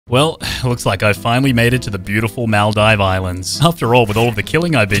Well, looks like I finally made it to the beautiful Maldive Islands. After all, with all of the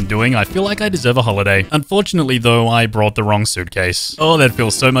killing I've been doing, I feel like I deserve a holiday. Unfortunately, though, I brought the wrong suitcase. Oh, that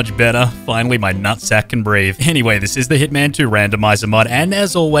feels so much better. Finally, my nutsack can breathe. Anyway, this is the Hitman 2 Randomizer Mod, and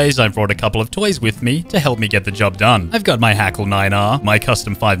as always, I've brought a couple of toys with me to help me get the job done. I've got my Hackle 9R, my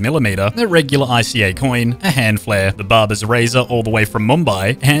custom 5mm, a regular ICA coin, a hand flare, the barber's razor all the way from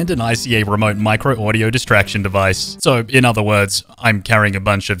Mumbai, and an ICA remote micro audio distraction device. So, in other words, I'm carrying a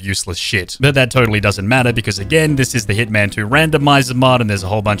bunch of useless shit. But that totally doesn't matter because again, this is the Hitman 2 Randomizer Mod and there's a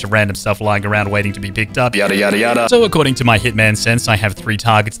whole bunch of random stuff lying around waiting to be picked up, yada yada yada. So according to my Hitman sense, I have 3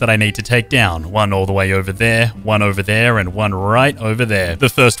 targets that I need to take down. One all the way over there, one over there, and one right over there. The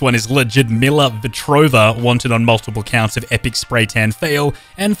first one is Ludmila Vetrova, wanted on multiple counts of epic spray tan fail,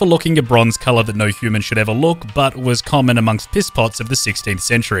 and for looking a bronze color that no human should ever look, but was common amongst piss pots of the 16th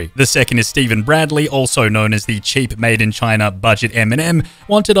century. The second is Stephen Bradley, also known as the cheap made in China budget M&M,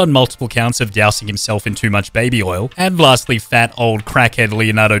 wanted on multiple counts of dousing himself in too much baby oil. And lastly, fat old crackhead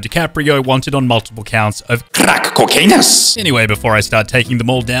Leonardo DiCaprio, wanted on multiple counts of crack cocainus. Anyway, before I start taking them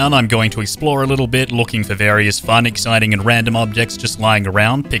all down, I'm going to explore a little bit, looking for various fun, exciting, and random objects just lying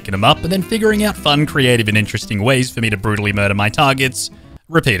around, picking them up, and then figuring out fun, creative, and interesting ways for me to brutally murder my targets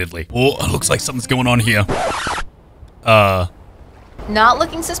repeatedly. Oh, looks like something's going on here. Not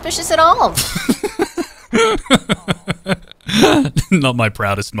looking suspicious at all. Not my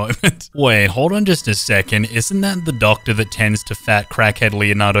proudest moment. Wait, hold on just a second. Isn't that the doctor that tends to fat crackhead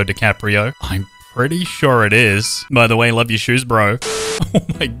Leonardo DiCaprio? I'm pretty sure it is. By the way, love your shoes, bro. Oh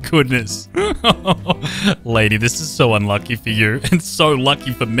my goodness. Lady, this is so unlucky for you and so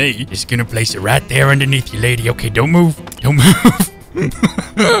lucky for me. Just gonna place it right there underneath you, lady. Okay, don't move. Don't move.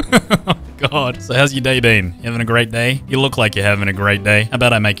 Oh God. So how's your day been? You having a great day? You look like you're having a great day. How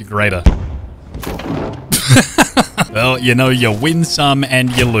about I make it greater? Well, you know, you win some and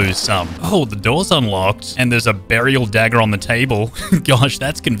you lose some. Oh, the door's unlocked and there's a burial dagger on the table. Gosh,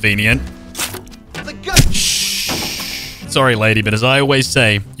 that's convenient. Shh. Sorry, lady, but as I always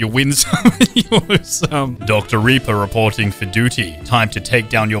say, you win some and you lose some. Dr. Reaper reporting for duty. Time to take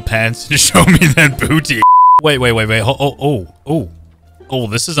down your pants and show me that booty. Wait. Oh,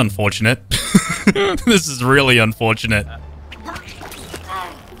 this is unfortunate. This is really unfortunate.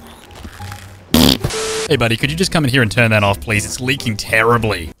 Hey buddy, could you just come in here and turn that off, please? It's leaking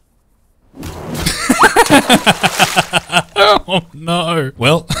terribly. Oh no.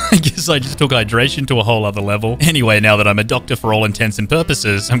 Well, I guess I just took hydration to a whole other level. Anyway, now that I'm a doctor for all intents and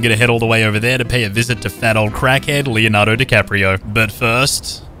purposes, I'm gonna head all the way over there to pay a visit to fat old crackhead Leonardo DiCaprio. But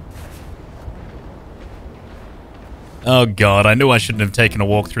first... Oh God, I knew I shouldn't have taken a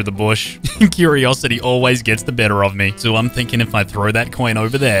walk through the bush. Curiosity always gets the better of me. So I'm thinking if I throw that coin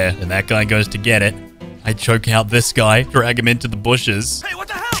over there, and that guy goes to get it, I choke out this guy, drag him into the bushes. Hey, what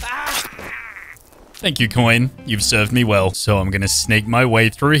the hell? Ah! Thank you, coin. You've served me well. So I'm gonna sneak my way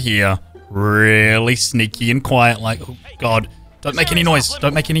through here. Really sneaky and quiet like... Oh, God. Don't make any noise.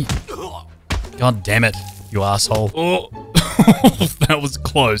 Don't make any... God damn it, you asshole. Oh, that was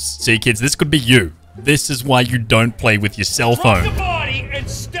close. See, kids, this could be you. This is why you don't play with your cell phone. Drop the body and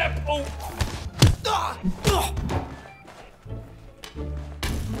step over.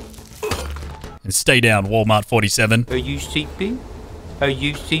 And stay down, Walmart 47. Are you sleeping? Are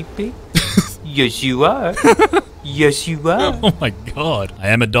you sleeping? Yes, you are. Yes, you are. Oh my God. I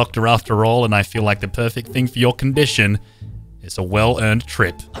am a doctor after all, and I feel like the perfect thing for your condition is a well-earned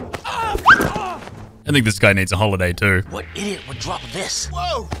trip. I think this guy needs a holiday too. What idiot would drop this?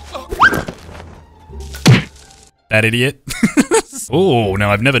 Whoa! That idiot. Oh,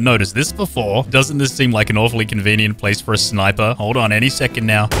 now I've never noticed this before. Doesn't this seem like an awfully convenient place for a sniper? Hold on, any second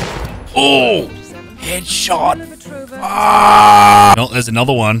now. Oh! Headshot! Ah! Oh, there's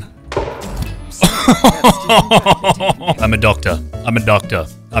another one. I'm a doctor. I'm a doctor.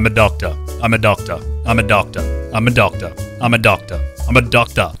 I'm a doctor. I'm a doctor. I'm a doctor. I'm a doctor. I'm a doctor. I'm a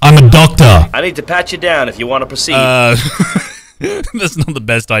doctor. I'm a doctor. I need to pat you down if you want to proceed. That's not the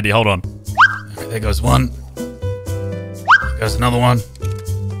best idea. Hold on. Right, there goes one. There goes another one.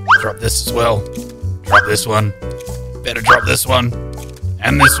 Drop this as well. Drop this one. Better drop this one.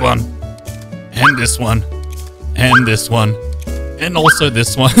 And this one. And this one. And this one. And also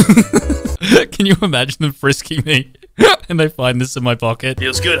this one. Can you imagine them frisking me? And they find this in my pocket.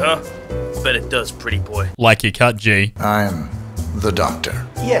 Feels good, huh? Bet it does, pretty boy. Like your cut, G. I'm the doctor.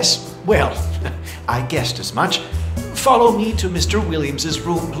 Yes, well, I guessed as much. Follow me to Mr. Williams's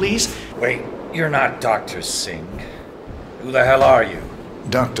room, please. Wait, you're not Dr. Singh. Who the hell are you?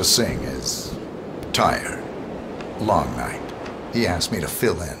 Dr. Singh is tired. Long night. He asked me to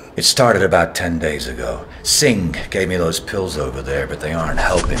fill in. It started about 10 days ago. Singh gave me those pills over there, but they aren't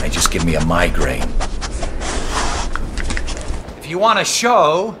helping. They just give me a migraine. If you want a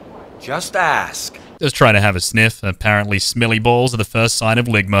show, just ask. Just trying to have a sniff. Apparently smelly balls are the first sign of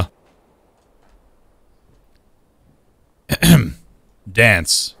ligma.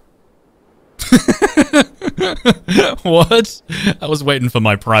 Dance. What? I was waiting for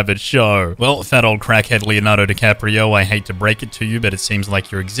my private show. Well, fat old crackhead Leonardo DiCaprio, I hate to break it to you, but it seems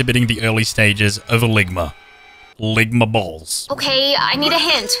like you're exhibiting the early stages of a ligma. Ligma balls. Okay, I need a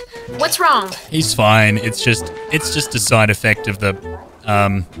hint. What's wrong? He's fine. It's just a side effect of the,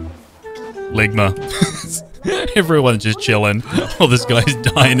 ligma. Everyone's just chilling while this guy's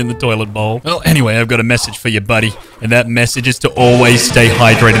dying in the toilet bowl. Well, anyway, I've got a message for you, buddy. And that message is to always stay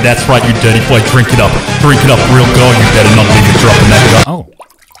hydrated. That's right, you dirty boy. Drink it up. Drink it up real good. You better not leave a drop in that cup. Oh.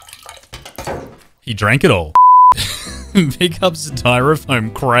 He drank it all. Pick up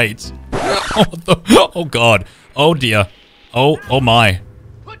styrofoam crate. Oh, God. Oh, dear. Oh, my.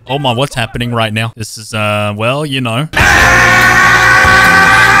 Oh, my. What's happening right now? This is, well, you know.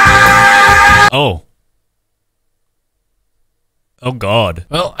 Oh. Oh God.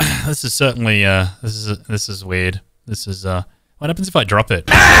 Well, this is certainly this is weird. This is what happens if I drop it?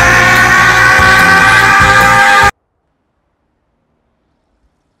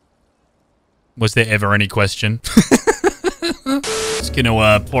 Was there ever any question? Just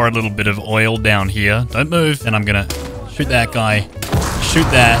gonna pour a little bit of oil down here. Don't move. And I'm gonna shoot that guy. Shoot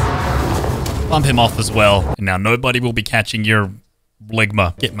that. Bump him off as well. And now nobody will be catching your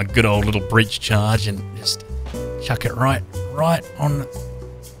ligma. Get my good old little breach charge and just chuck it right on there.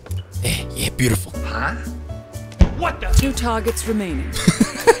 Yeah, beautiful. Huh? What the? 2 targets remaining.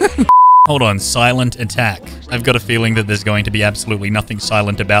 Hold on, silent attack. I've got a feeling that there's going to be absolutely nothing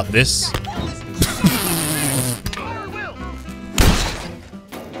silent about this.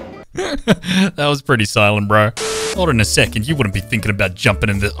 That was pretty silent, bro. Hold on a second, you wouldn't be thinking about jumping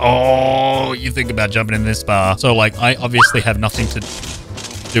in this. Oh, you think about jumping in this bar. So, like, I obviously have nothing to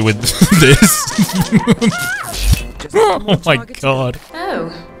do with this. Oh my God. Oh,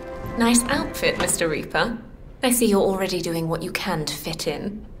 nice outfit, Mr. Reaper. I see you're already doing what you can to fit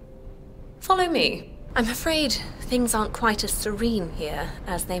in. Follow me. I'm afraid things aren't quite as serene here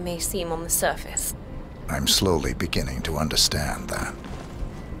as they may seem on the surface. I'm slowly beginning to understand that.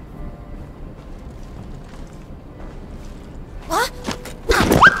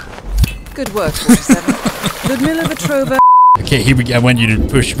 Good work, 47. Ludmilla Vetrova. Okay, here we go. I want you to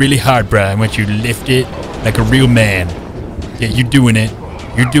push really hard, bro. I want you to lift it like a real man. Yeah, you're doing it.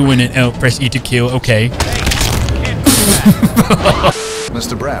 You're doing it. Oh, press E to kill. Okay.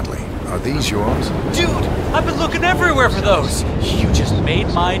 Mr. Bradley, are these yours? Dude, I've been looking everywhere for those. You just made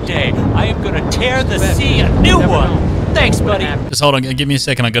my day. I am gonna tear the sea a new one. Thanks, buddy. Just hold on. Give me a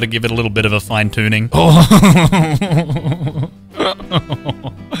second. I got to give it a little bit of a fine tuning. Oh.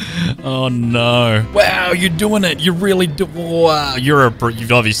 Oh no! Wow, you're doing it. You really do. Wow,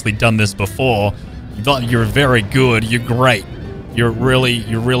 you've obviously done this before. You're very good. You're great. You're really.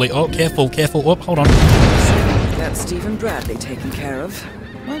 Oh, careful. Oh, hold on. That's Stephen Bradley taken care of.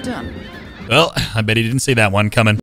 Well done. Well, I bet he didn't see that one coming.